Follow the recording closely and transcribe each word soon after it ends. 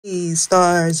Hey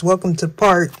stars, welcome to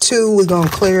part 2. We're going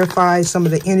to clarify some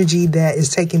of the energy that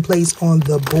is taking place on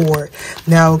the board.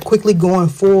 Now, quickly going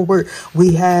forward,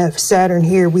 we have Saturn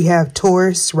here. We have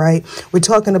Taurus, right? We're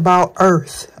talking about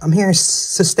Earth. I'm hearing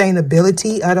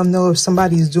sustainability. I don't know if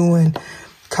somebody's doing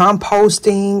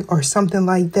composting or something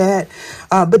like that.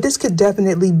 But this could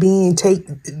definitely be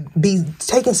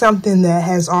taking something that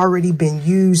has already been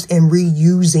used and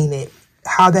reusing it.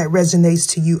 How that resonates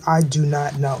to you, I do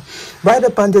not know. Right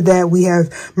up under that, we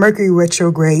have Mercury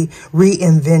retrograde,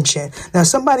 reinvention. Now,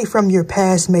 somebody from your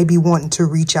past may be wanting to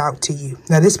reach out to you.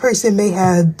 Now, this person may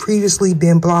have previously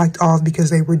been blocked off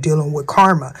because they were dealing with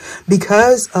karma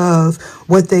because of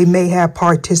what they may have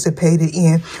participated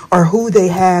in or who they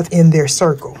have in their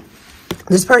circle.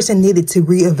 This person needed to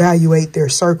reevaluate their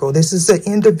circle. This is an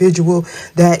individual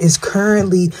that is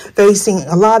currently facing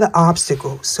a lot of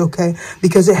obstacles, okay?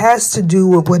 Because it has to do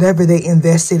with whatever they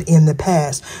invested in the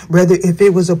past. Whether if it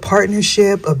was a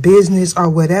partnership, a business, or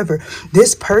whatever,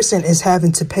 this person is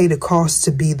having to pay the cost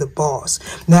to be the boss.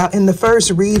 Now, in the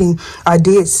first reading, I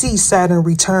did see Saturn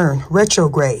return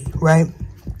retrograde, right?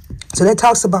 So that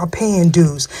talks about paying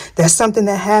dues. That's something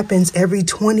that happens every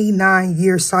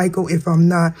 29-year cycle, if I'm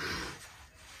not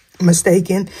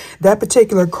mistaken. That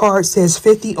particular card says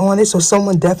 50 on it, so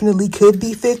someone definitely could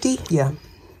be 50. Yeah,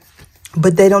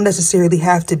 but they don't necessarily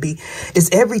have to be. It's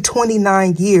every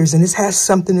 29 years, and this has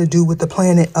something to do with the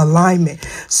planet alignment.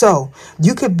 So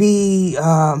you could be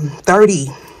 30,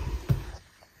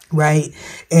 right?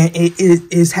 And it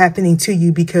is happening to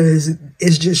you because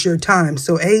it's just your time.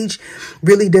 So age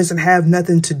really doesn't have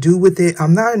nothing to do with it.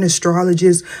 I'm not an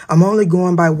astrologist. I'm only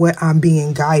going by what I'm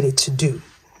being guided to do.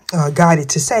 Guided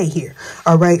to say here.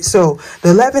 All right. So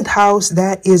the 11th house,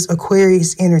 that is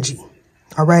Aquarius energy.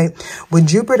 All right. With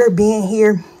Jupiter being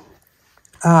here,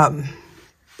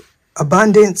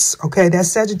 abundance. Okay.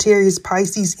 That's Sagittarius,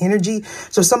 Pisces energy.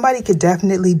 So somebody could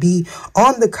definitely be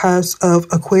on the cusp of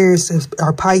Aquarius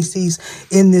or Pisces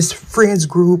in this friends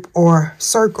group or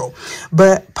circle.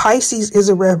 But Pisces is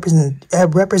a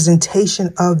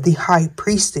representation of the high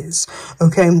priestess.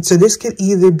 Okay. So this could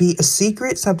either be a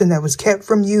secret, something that was kept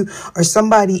from you, or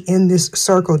somebody in this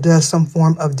circle does some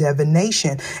form of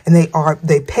divination and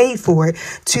they paid for it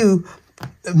to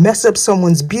mess up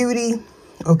someone's beauty.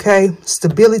 Okay,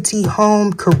 stability,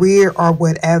 home, career, or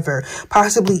whatever,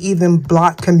 possibly even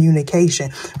block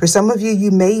communication. For some of you, you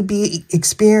may be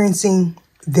experiencing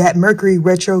that Mercury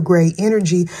retrograde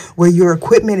energy where your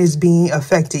equipment is being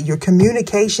affected. Your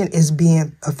communication is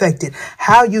being affected.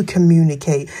 How you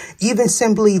communicate, even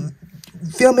simply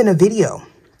filming a video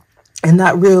and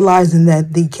not realizing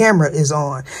that the camera is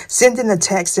on, sending a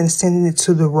text and sending it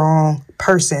to the wrong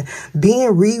person, being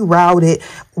rerouted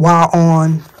while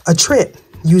on a trip,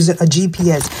 using a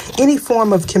GPS, any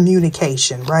form of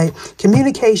communication, right?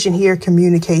 Communication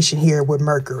here with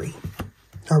Mercury.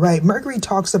 All right. Mercury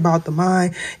talks about the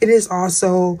mind. It is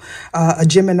also a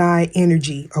Gemini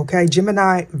energy. Okay.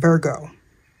 Gemini, Virgo.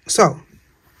 So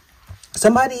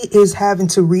somebody is having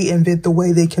to reinvent the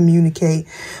way they communicate,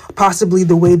 possibly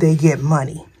the way they get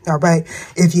money. All right.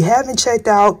 If you haven't checked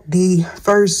out the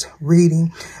first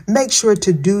reading, make sure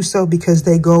to do so because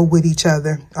they go with each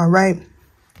other. All right.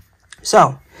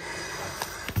 So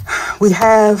we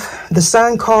have the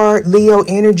Sun card, Leo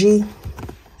energy.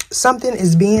 Something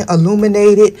is being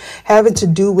illuminated, having to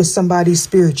do with somebody's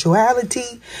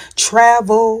spirituality,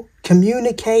 travel,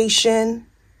 communication,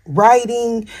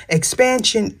 writing,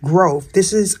 expansion, growth.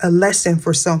 This is a lesson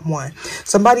for someone.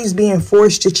 Somebody's being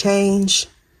forced to change,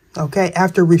 okay,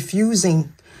 after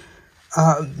refusing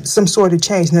some sort of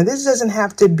change. Now, this doesn't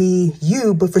have to be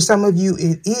you, but for some of you,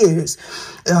 it is.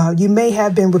 You may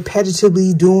have been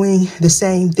repetitively doing the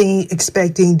same thing,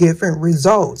 expecting different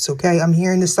results. Okay. I'm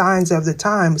hearing the signs of the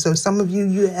time. So some of you,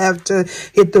 you have to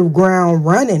hit the ground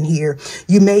running here.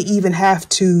 You may even have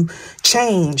to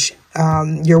change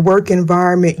your work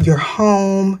environment, your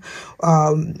home.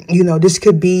 You know, this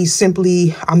could be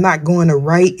simply, I'm not going to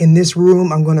write in this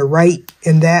room. I'm going to write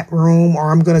in that room,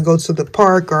 or I'm going to go to the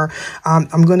park, or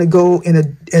I'm going to go in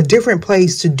a different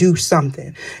place to do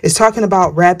something. It's talking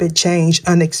about rapid change,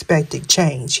 unexpected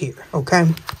change here. Okay.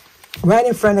 Right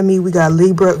in front of me, we got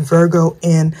Libra, Virgo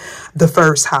in the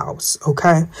first house.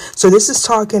 Okay. So this is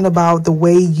talking about the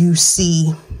way you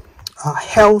see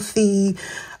healthy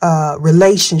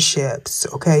relationships.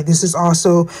 Okay. This is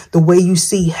also the way you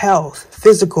see health,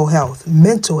 physical health,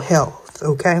 mental health.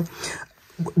 Okay.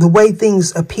 The way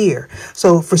things appear.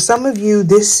 So for some of you,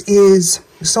 this is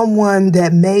someone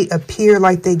that may appear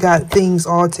like they got things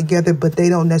all together, but they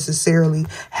don't necessarily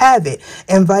have it,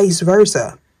 and vice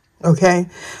versa. Okay.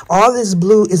 All this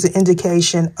blue is an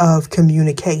indication of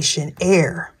communication,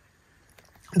 air.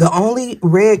 The only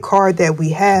red card that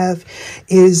we have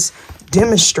is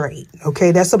demonstrate.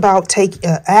 Okay. That's about take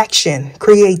action,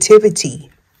 creativity,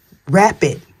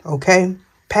 rapid. Okay.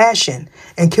 Passion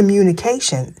and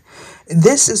communication.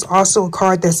 This is also a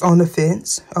card that's on the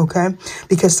fence, okay?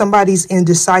 Because somebody's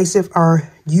indecisive, or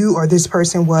you or this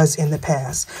person was in the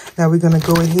past. Now we're going to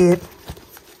go ahead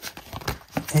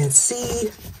and see.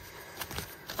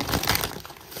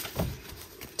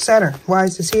 Saturn, why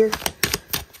is this here?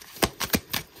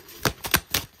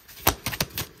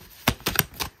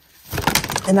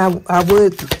 And I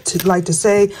would like to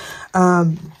say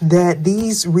that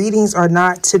these readings are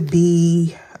not to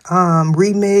be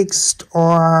remixed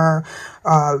or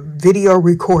video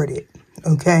recorded.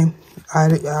 Okay.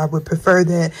 I would prefer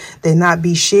that they not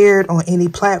be shared on any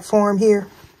platform here.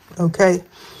 Okay.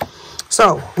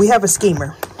 So we have a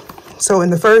schemer. So in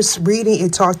the first reading,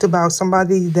 it talked about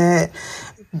somebody that,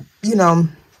 you know,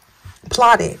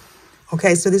 plotted.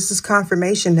 Okay, so this is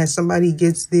confirmation that somebody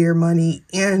gets their money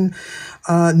in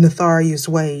nefarious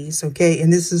ways, okay?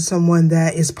 And this is someone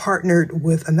that is partnered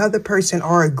with another person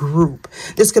or a group.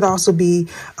 This could also be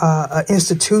an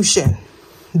institution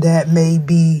that may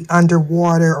be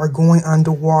underwater or going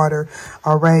underwater,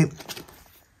 all right?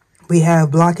 We have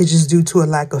blockages due to a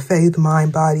lack of faith,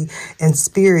 mind, body, and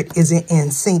spirit isn't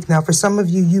in sync. Now, for some of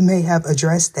you, you may have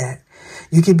addressed that.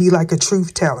 You could be like a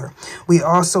truth teller. We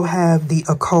also have the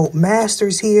occult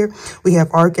masters here. We have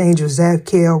Archangel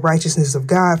Zadkiel, righteousness of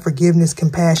God, forgiveness,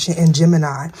 compassion, and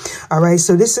Gemini. All right.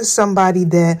 So this is somebody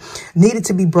that needed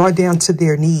to be brought down to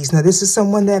their knees. Now, this is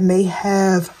someone that may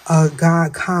have a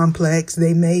God complex.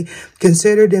 They may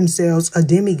consider themselves a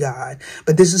demigod,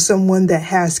 but this is someone that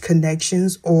has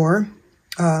connections or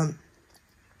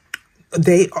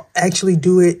they actually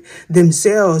do it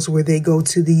themselves where they go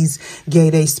to these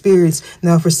gate A spirits.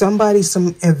 Now, for somebody,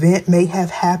 some event may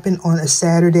have happened on a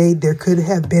Saturday. There could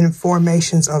have been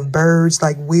formations of birds,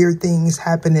 like weird things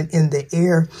happening in the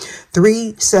air.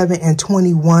 3, 7, and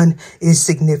 21 is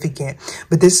significant.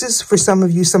 But this is for some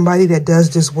of you, somebody that does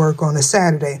this work on a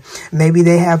Saturday. Maybe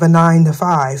they have a 9 to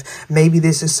 5. Maybe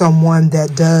this is someone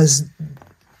that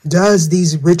does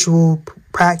these ritual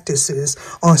practices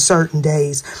on certain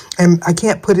days. And I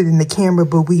can't put it in the camera,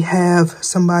 but we have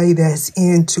somebody that's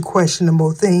into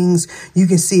questionable things. You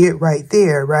can see it right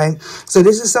there, right? So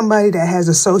this is somebody that has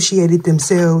associated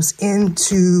themselves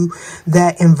into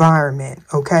that environment,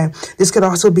 okay? This could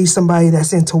also be somebody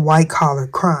that's into white collar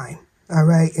crime. All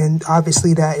right. And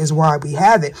obviously that is why we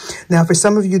have it. Now, for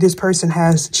some of you, this person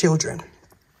has children.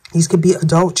 These could be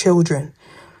adult children.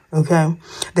 Okay,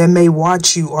 that may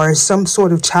watch you, or is some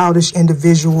sort of childish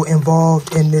individual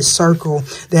involved in this circle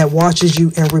that watches you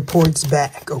and reports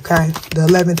back. Okay, the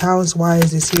 11th house, why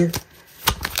is this here?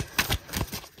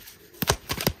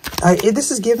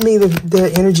 This is giving me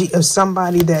the energy of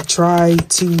somebody that tried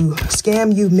to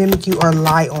scam you, mimic you, or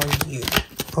lie on you.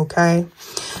 Okay,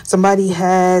 somebody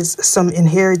has some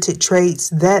inherited traits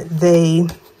that they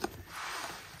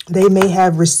may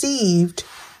have received.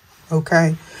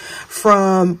 Okay,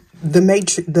 from the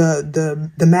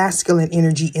masculine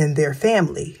energy in their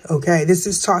family. Okay, this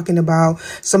is talking about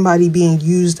somebody being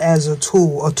used as a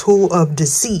tool of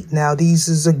deceit. Now, these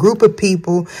is a group of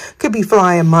people, could be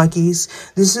flying monkeys.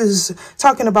 This is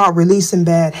talking about releasing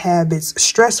bad habits,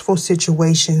 stressful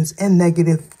situations, and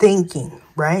negative thinking,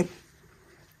 right?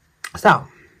 So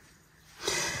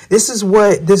this is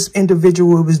what this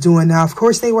individual was doing. Now, of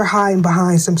course, they were hiding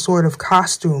behind some sort of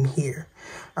costume here.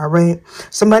 All right.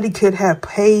 Somebody could have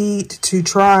paid to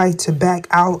try to back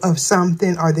out of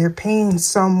something, or they're paying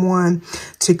someone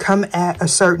to come at a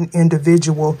certain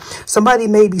individual. Somebody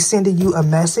may be sending you a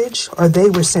message, or they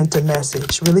were sent a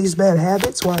message. Release bad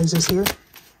habits. Why is this here?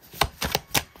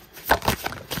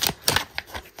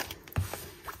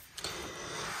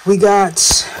 We got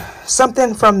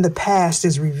something from the past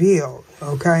is revealed.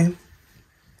 Okay.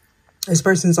 This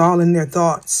person's all in their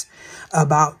thoughts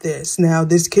about this. Now,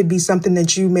 this could be something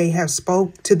that you may have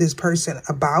spoke to this person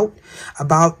about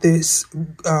this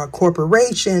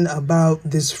corporation, about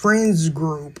this friends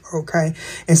group, okay?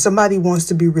 And somebody wants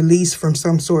to be released from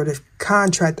some sort of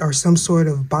contract or some sort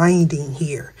of binding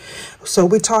here. So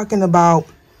we're talking about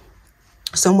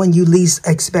someone you least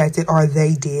expected, or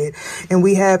they did. And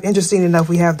we have, interesting enough,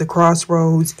 we have the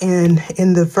crossroads. And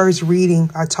in the first reading,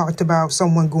 I talked about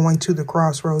someone going to the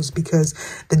crossroads because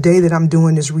the day that I'm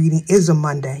doing this reading is a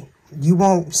Monday. You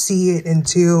won't see it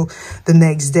until the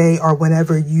next day, or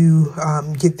whenever you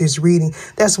get this reading.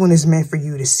 That's when it's meant for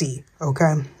you to see.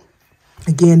 Okay.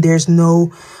 Again, there's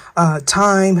no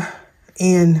time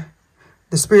in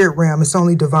the spirit realm. It's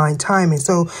only divine timing.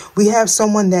 So we have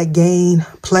someone that gained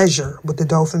pleasure with the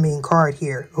dopamine card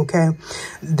here, okay?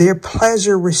 Their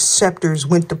pleasure receptors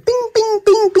went to bing, bing,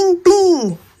 bing, bing,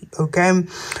 bing, okay?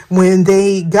 When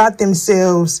they got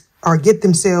themselves or get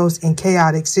themselves in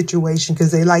chaotic situation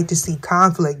because they like to see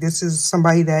conflict. This is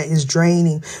somebody that is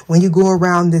draining. When you go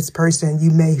around this person,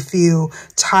 you may feel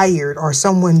tired, or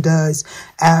someone does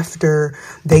after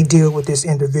they deal with this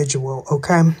individual,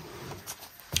 okay?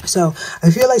 So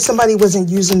I feel like somebody wasn't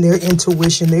using their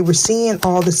intuition. They were seeing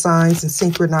all the signs and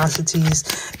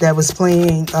synchronicities that was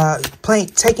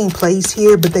taking place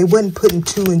here, but they wasn't putting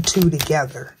 2 and 2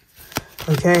 together,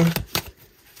 okay?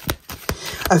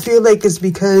 I feel like it's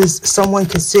because someone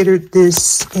considered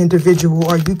this individual,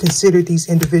 or you considered these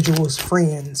individuals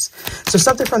friends. So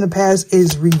something from the past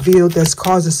is revealed that's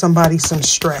causing somebody some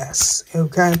stress,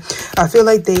 okay? I feel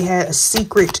like they had a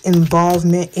secret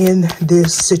involvement in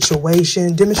this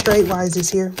situation. Demonstrate, why is this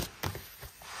here?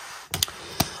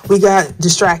 We got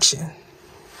distraction.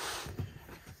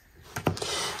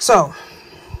 So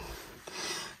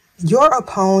your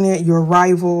opponent, your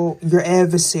rival, your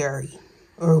adversary,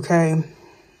 okay,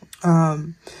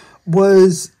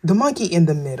 was the monkey in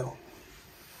the middle.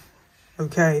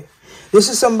 Okay. This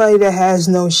is somebody that has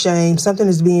no shame. Something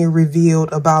is being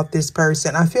revealed about this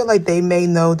person. I feel like they may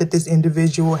know that this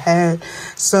individual had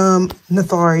some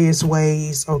nefarious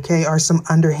ways, okay, or some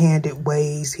underhanded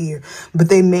ways here, but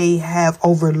they may have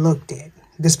overlooked it.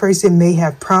 This person may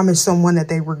have promised someone that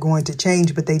they were going to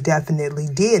change, but they definitely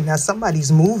did. Now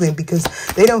somebody's moving because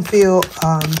they don't feel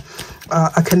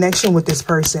a connection with this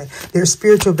person. Their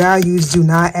spiritual values do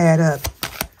not add up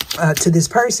to this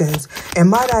person's. And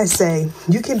might I say,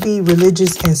 you can be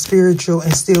religious and spiritual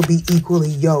and still be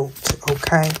equally yoked,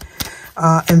 okay?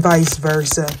 And vice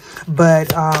versa.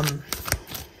 But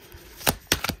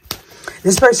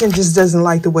this person just doesn't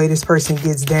like the way this person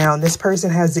gets down. This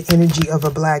person has the energy of a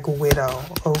black widow,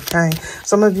 okay?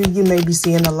 Some of you may be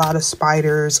seeing a lot of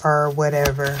spiders or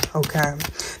whatever, okay?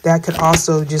 That could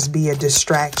also just be a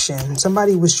distraction.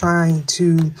 Somebody was trying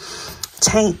to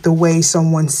taint the way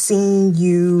someone's seeing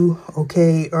you,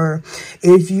 okay? Or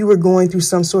if you were going through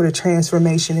some sort of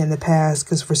transformation in the past,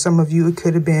 because for some of you, it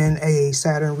could have been a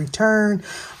Saturn return,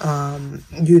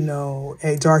 you know,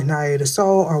 a dark night of the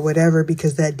soul or whatever,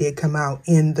 because that did come out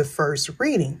in the first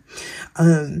reading.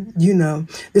 You know,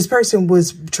 this person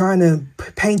was trying to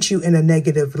paint you in a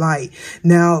negative light.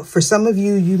 Now, for some of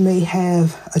you, you may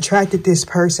have attracted this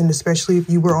person, especially if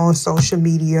you were on social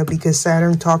media, because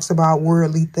Saturn talks about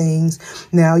worldly things.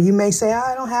 Now, you may say,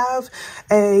 I don't have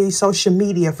a social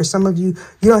media. For some of you,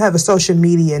 you don't have a social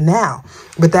media now,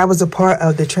 but that was a part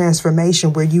of the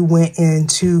transformation where you went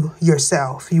into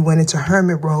yourself. You went into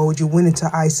hermit mode. You went into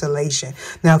isolation.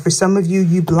 Now, for some of you,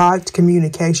 you blocked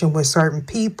communication with certain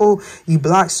people. You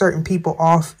blocked certain people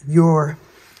off your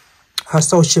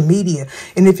social media.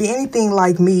 And if you're anything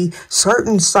like me,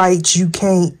 certain sites you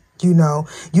can't, you know,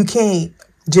 you can't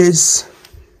just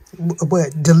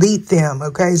delete them,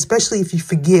 okay? Especially if you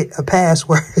forget a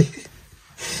password.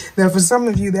 Now, for some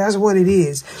of you, that's what it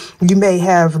is. You may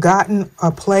have gotten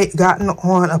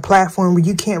on a platform where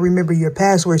you can't remember your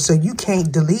password, so you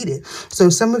can't delete it. So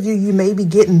some of you, you may be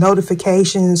getting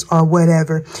notifications or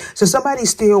whatever. So somebody's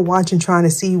still watching, trying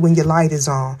to see when your light is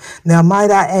on. Now,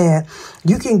 might I add,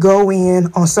 you can go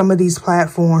in on some of these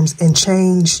platforms and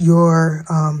change your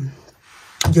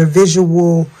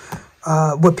visual,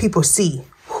 what people see,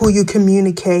 who you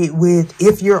communicate with,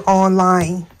 if you're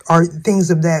online, or things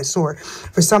of that sort.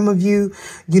 For some of you,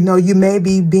 you know, you may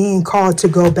be being called to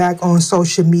go back on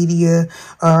social media,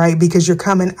 all right, because you're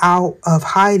coming out of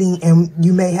hiding, and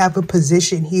you may have a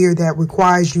position here that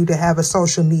requires you to have a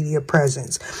social media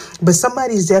presence. But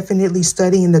somebody's definitely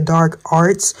studying the dark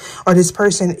arts, or this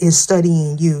person is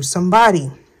studying you.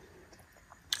 Somebody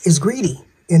is greedy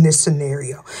in this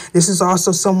scenario. This is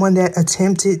also someone that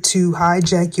attempted to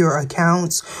hijack your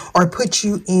accounts or put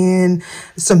you in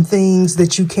some things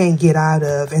that you can't get out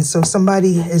of. And so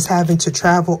somebody is having to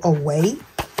travel away.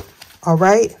 All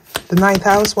right. The 9th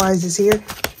house, why is this here?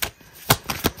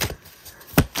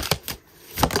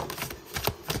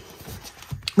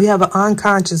 We have an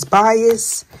unconscious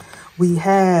bias. We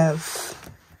have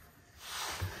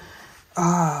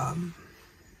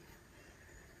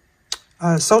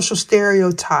social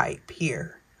stereotype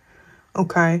here.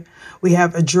 Okay. We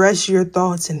have address your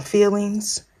thoughts and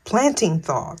feelings, planting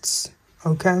thoughts.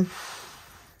 Okay.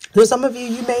 So some of you,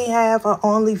 you may have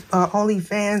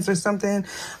OnlyFans or something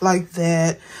like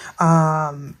that.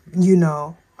 You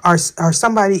know, or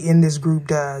somebody in this group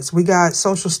does. We got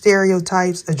social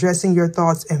stereotypes, addressing your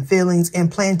thoughts and feelings,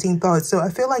 and planting thoughts. So I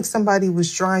feel like somebody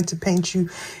was trying to paint you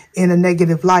in a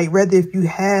negative light, whether if you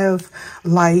have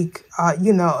like,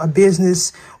 you know, a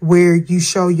business where you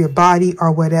show your body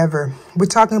or whatever. We're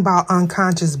talking about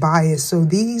unconscious bias. So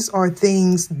these are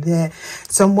things that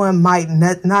someone might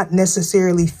not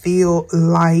necessarily feel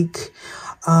like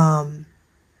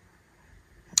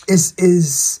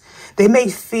they may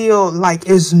feel like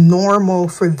it's normal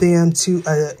for them to,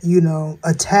 you know,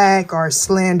 attack or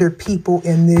slander people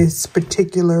in this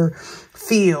particular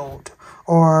field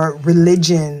or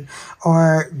religion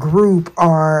or group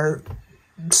or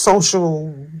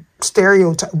social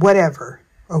stereotype, whatever.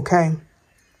 Okay.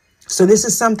 So this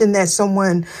is something that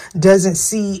someone doesn't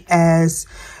see as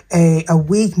a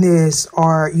weakness,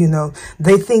 or, you know,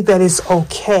 they think that it's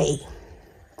okay.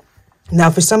 Now,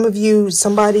 for some of you,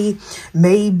 somebody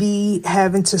may be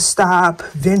having to stop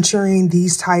venturing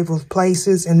these type of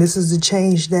places, and this is a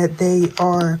change that they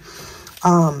are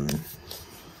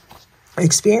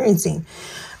experiencing.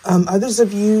 Others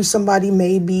of you, somebody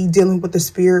may be dealing with a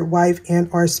spirit wife and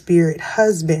or spirit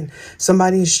husband.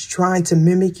 Somebody is trying to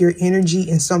mimic your energy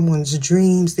in someone's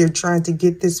dreams. They're trying to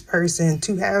get this person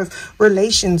to have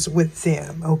relations with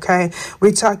them. Okay.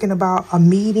 We're talking about a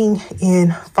meeting in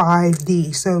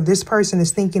 5D. So this person is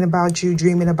thinking about you,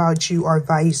 dreaming about you, or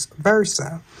vice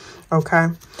versa. Okay.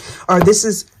 Or this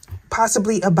is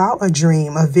possibly about a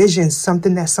dream, a vision,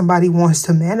 something that somebody wants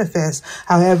to manifest.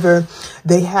 However,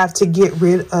 they have to get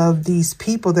rid of these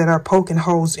people that are poking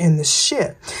holes in the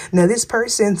ship. Now, this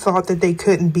person thought that they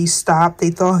couldn't be stopped. They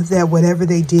thought that whatever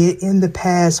they did in the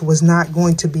past was not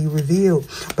going to be revealed,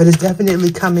 but it's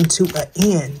definitely coming to an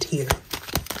end here.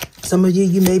 Some of you,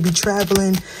 you may be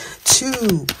traveling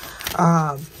to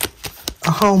a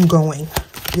homegoing.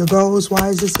 Your goals, why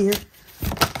is this here?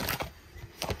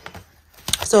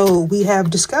 So we have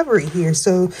discovery here.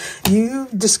 So you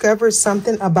discovered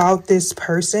something about this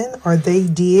person, or they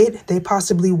did. They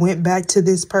possibly went back to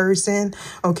this person,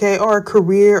 okay, or a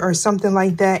career or something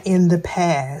like that in the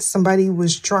past. Somebody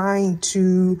was trying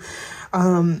to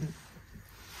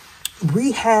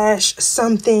rehash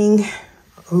something,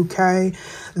 okay,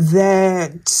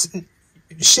 that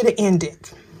should have ended.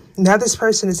 Now this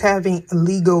person is having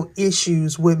legal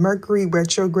issues with Mercury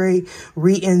retrograde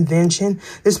reinvention.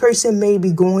 This person may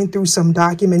be going through some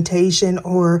documentation,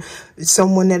 or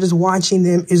someone that is watching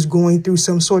them is going through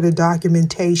some sort of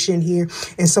documentation here,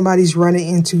 and somebody's running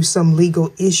into some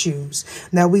legal issues.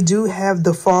 Now we do have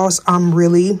the false I'm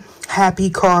really happy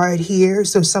card here.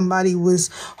 So somebody was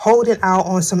holding out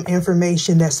on some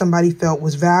information that somebody felt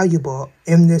was valuable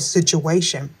in this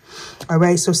situation. All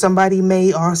right. So somebody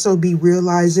may also be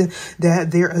realizing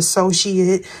that their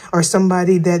associate or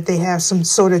somebody that they have some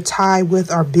sort of tie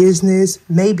with or business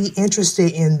may be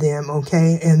interested in them.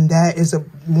 OK. And that is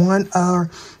one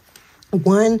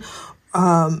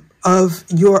of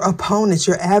your opponents,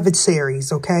 your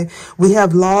adversaries. OK. We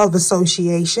have law of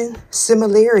association,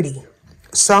 similarity.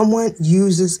 Someone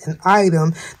uses an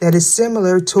item that is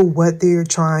similar to what they're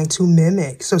trying to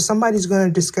mimic. So somebody's going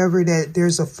to discover that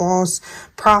there's a false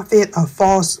prophet, a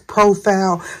false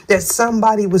profile, that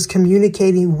somebody was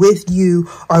communicating with you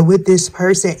or with this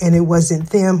person, and it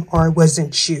wasn't them or it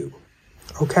wasn't you.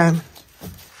 Okay.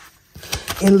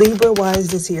 In Libra, why is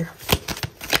this here?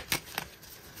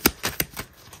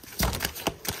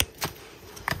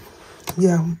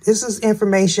 Yeah, this is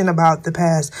information about the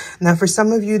past. Now, for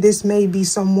some of you, this may be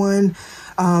someone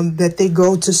that they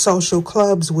go to social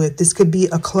clubs with. This could be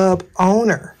a club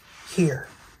owner here.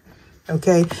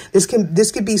 Okay, this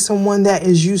could be someone that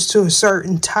is used to a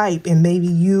certain type, and maybe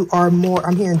you are more,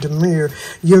 I'm hearing demure,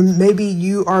 maybe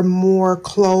you are more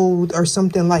clothed or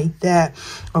something like that.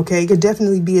 Okay, it could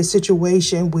definitely be a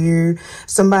situation where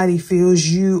somebody feels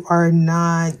you are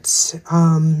not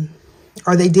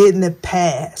or they did in the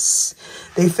past.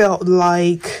 They felt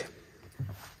like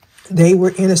they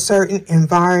were in a certain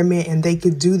environment and they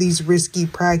could do these risky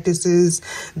practices.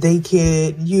 They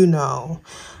could, you know,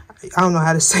 I don't know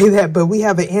how to say that, but we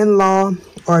have an in-law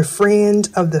or a friend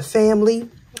of the family.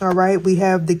 All right. We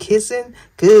have the kissing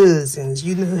cousins.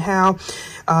 You know how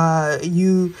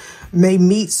you may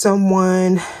meet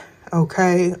someone.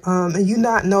 Okay. And you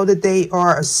not know that they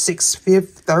are a 6th,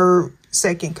 5th, 3rd,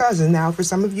 2nd cousin. Now, for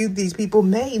some of you, these people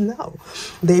may know.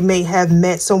 They may have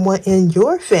met someone in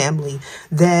your family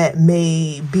that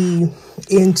may be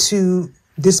into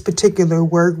this particular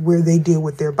work where they deal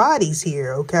with their bodies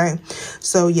here. Okay.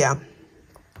 So, yeah,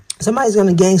 somebody's going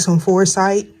to gain some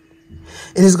foresight.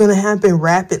 And it's going to happen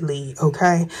rapidly.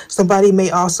 Okay. Somebody may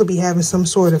also be having some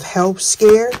sort of health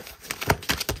scare.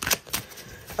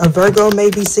 A Virgo may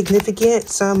be significant,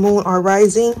 sun, moon, or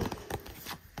rising.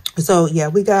 So yeah,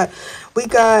 we definitely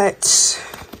got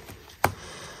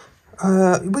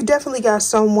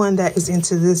someone that is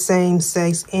into the same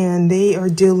sex, and they are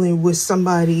dealing with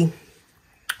somebody,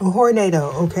 a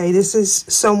tornado. Okay, this is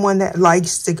someone that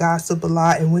likes to gossip a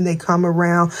lot, and when they come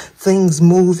around, things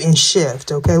move and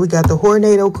shift. Okay, we got the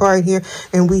tornado card here,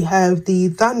 and we have the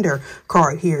thunder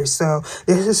card here. So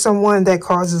this is someone that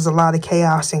causes a lot of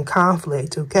chaos and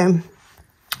conflict. Okay,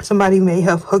 somebody may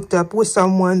have hooked up with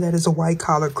someone that is a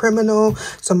white-collar criminal.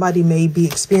 Somebody may be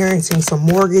experiencing some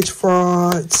mortgage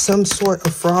fraud. Some sort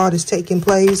of fraud is taking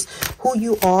place. Who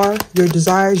you are, your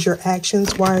desires, your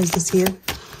actions. Why is this here?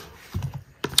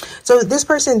 So this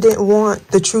person didn't want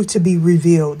the truth to be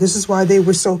revealed. This is why they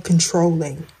were so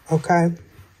controlling, okay?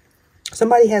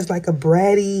 Somebody has like a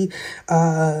bratty,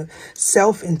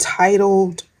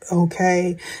 self-entitled,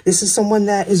 okay? This is someone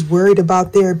that is worried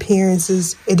about their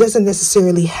appearances. It doesn't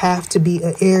necessarily have to be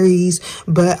an Aries,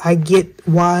 but I get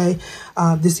why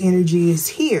this energy is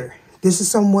here. This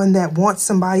is someone that wants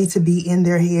somebody to be in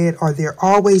their head, or they're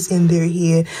always in their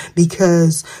head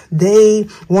because they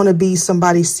want to be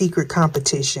somebody's secret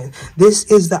competition.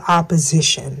 This is the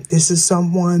opposition. This is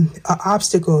someone, an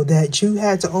obstacle that you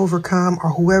had to overcome,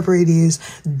 or whoever it is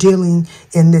dealing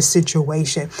in this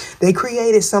situation. They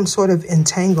created some sort of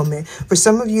entanglement. For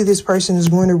some of you, this person is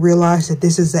going to realize that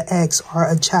this is an ex or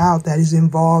a child that is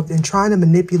involved in trying to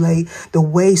manipulate the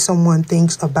way someone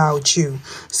thinks about you.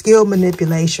 Skill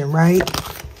manipulation, right?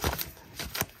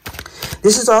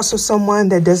 This is also someone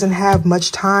that doesn't have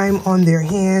much time on their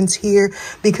hands here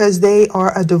because they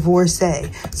are a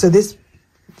divorcee. So this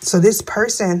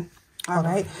person, all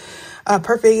right, a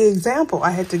perfect example.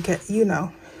 I had to get, you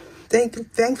know,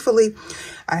 thankfully,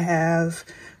 I have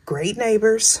great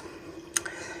neighbors.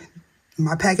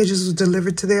 My packages were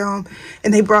delivered to their home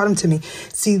and they brought them to me.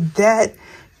 See, that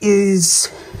is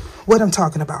what I'm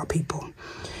talking about, people.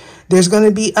 There's going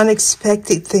to be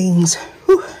unexpected things,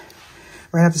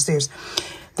 right up the stairs,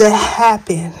 that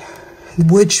happen,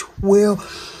 which will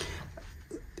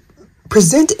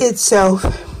present itself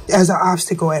as an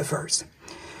obstacle at first.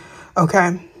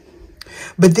 Okay.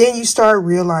 But then you start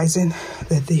realizing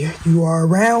that you are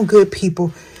around good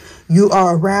people. You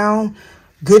are around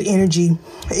good energy,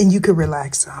 and you can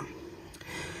relax some.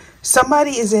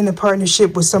 Somebody is in a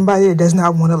partnership with somebody that does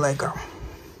not want to let go.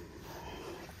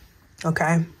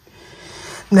 Okay.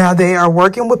 Now, they are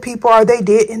working with people, or they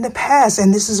did in the past,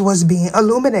 and this is what's being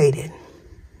illuminated.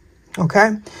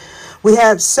 Okay? We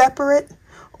have separate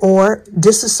or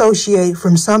disassociate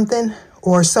from something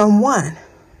or someone.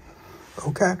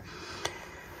 Okay?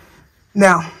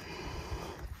 Now,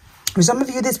 for some of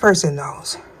you, this person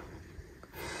knows.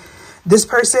 This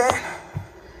person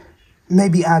may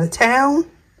be out of town.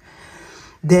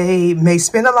 They may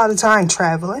spend a lot of time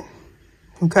traveling.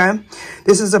 Okay,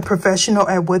 this is a professional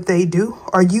at what they do,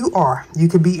 or you are. You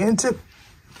could be into,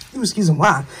 excuse me,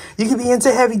 wow. You could be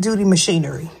into heavy duty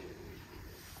machinery.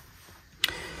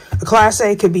 A class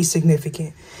A could be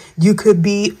significant. You could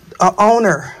be an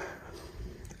owner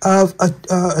of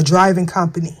a driving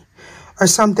company or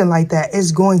something like that.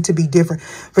 It's going to be different.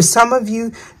 For some of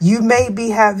you, you may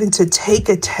be having to take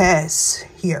a test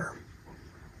here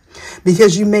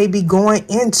because you may be going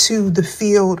into the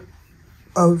field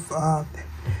of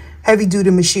heavy duty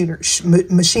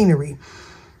machinery.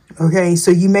 Okay,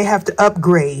 so you may have to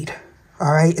upgrade.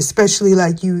 All right, especially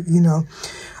like you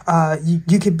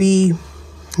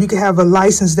could have a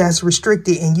license that's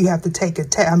restricted and you have to take a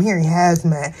test. I'm hearing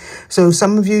hazmat. So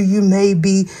some of you may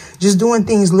be just doing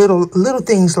things, little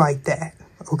things like that.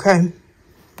 Okay.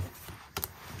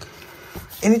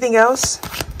 Anything else?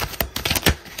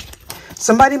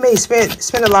 Somebody may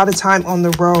spend a lot of time on the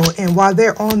road, and while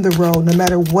they're on the road, no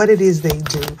matter what it is they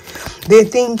do, they're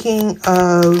thinking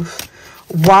of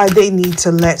why they need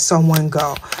to let someone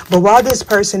go. But while this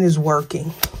person is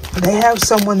working, they have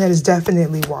someone that is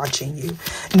definitely watching you.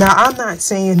 Now, I'm not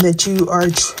saying that you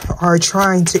are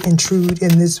trying to intrude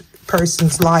in this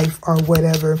person's life or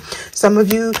whatever. Some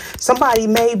of you, somebody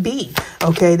may be,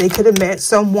 okay, they could have met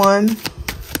someone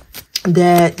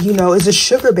that, you know, is a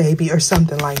sugar baby or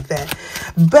something like that.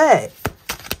 But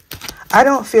I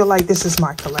don't feel like this is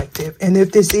my collective. And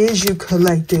if this is your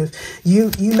collective,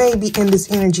 you may be in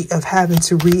this energy of having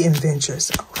to reinvent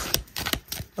yourself.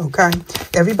 Okay?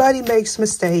 Everybody makes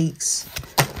mistakes,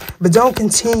 but don't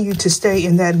continue to stay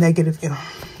in that negative,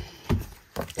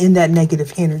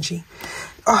 energy.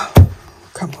 Oh,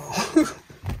 come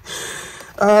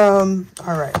on.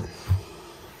 All right.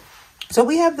 So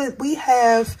we have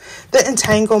the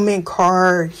entanglement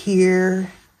card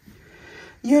here.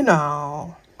 You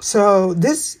know, So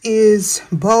this is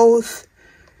both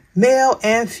male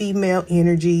and female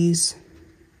energies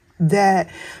that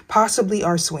possibly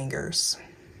are swingers.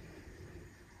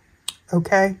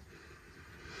 Okay.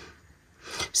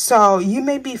 So you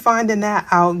may be finding that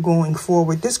out going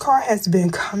forward. This card has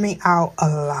been coming out a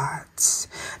lot.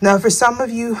 Now, for some of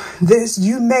you,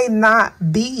 you may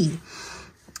not be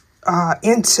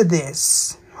into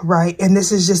this, right? And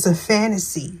this is just a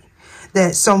fantasy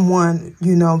that someone,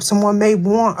 someone may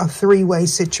want a three-way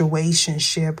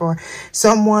situationship, or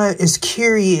someone is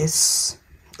curious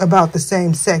about the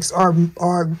same sex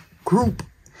or group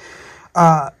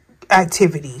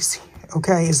activities.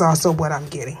 Okay, is also what I'm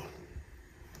getting.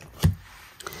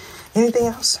 Anything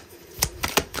else?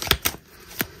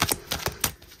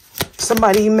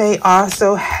 Somebody may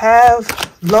also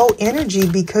have low energy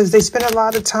because they spend a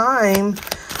lot of time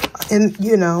in,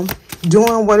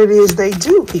 doing what it is they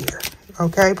do here.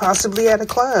 Okay, possibly at a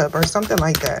club or something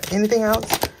like that. Anything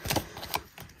else?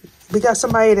 We got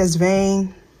somebody that's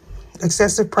vain,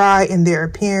 excessive pride in their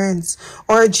appearance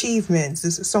or achievements.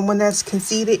 This is someone that's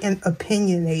conceited and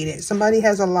opinionated. Somebody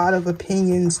has a lot of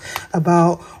opinions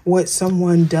about what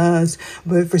someone does,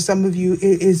 but for some of you,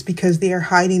 it is because they are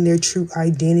hiding their true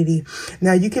identity.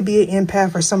 Now, you could be an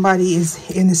empath, or somebody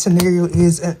is in the scenario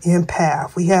is an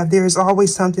empath. There's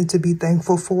always something to be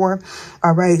thankful for.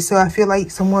 All right. So I feel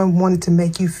like someone wanted to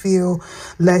make you feel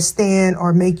less than,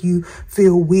 or make you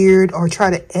feel weird, or try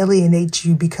to alienate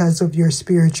you because of your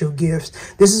spiritual gifts.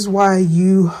 This is why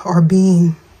you are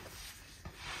being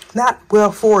not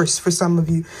well forced for some of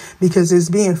you, because it's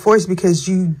being forced because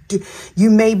you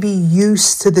may be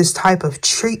used to this type of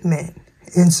treatment.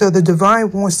 And so the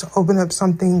divine wants to open up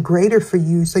something greater for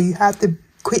you. So you have to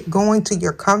quit going to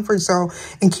your comfort zone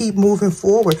and keep moving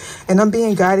forward. And I'm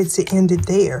being guided to end it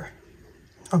there.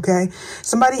 Okay,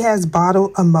 somebody has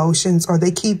bottled emotions, or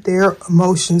they keep their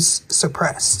emotions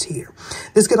suppressed here.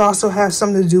 This could also have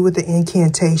something to do with the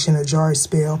incantation or jar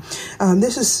spell.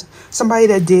 This is somebody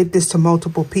that did this to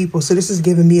multiple people. So this is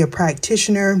giving me a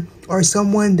practitioner or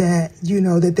someone that,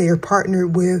 that they are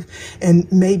partnered with. And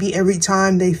maybe every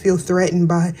time they feel threatened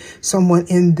by someone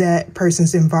in that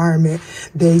person's environment,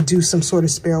 they do some sort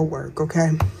of spell work. Okay.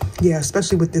 Yeah,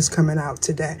 especially with this coming out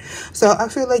today. So I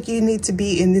feel like you need to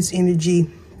be in this energy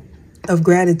of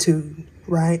gratitude,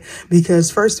 right?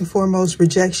 Because first and foremost,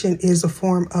 rejection is a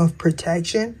form of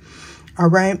protection. All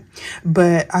right.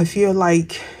 But I feel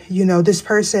like, this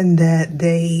person that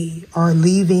they are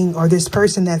leaving, or this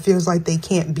person that feels like they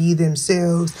can't be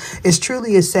themselves, is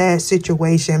truly a sad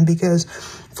situation, because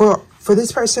for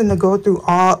this person to go through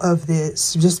all of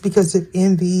this just because of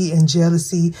envy and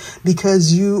jealousy,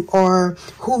 because you are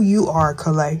who you are,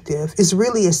 collective, it's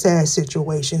really a sad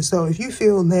situation. So if you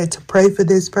feel led to pray for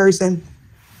this person,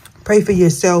 pray for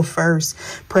yourself first.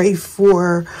 Pray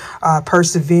for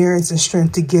perseverance and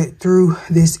strength to get through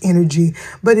this energy.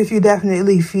 But if you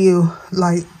definitely feel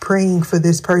like praying for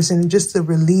this person just to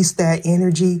release that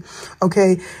energy,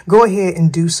 okay, go ahead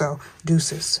and do so.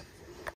 Deuces.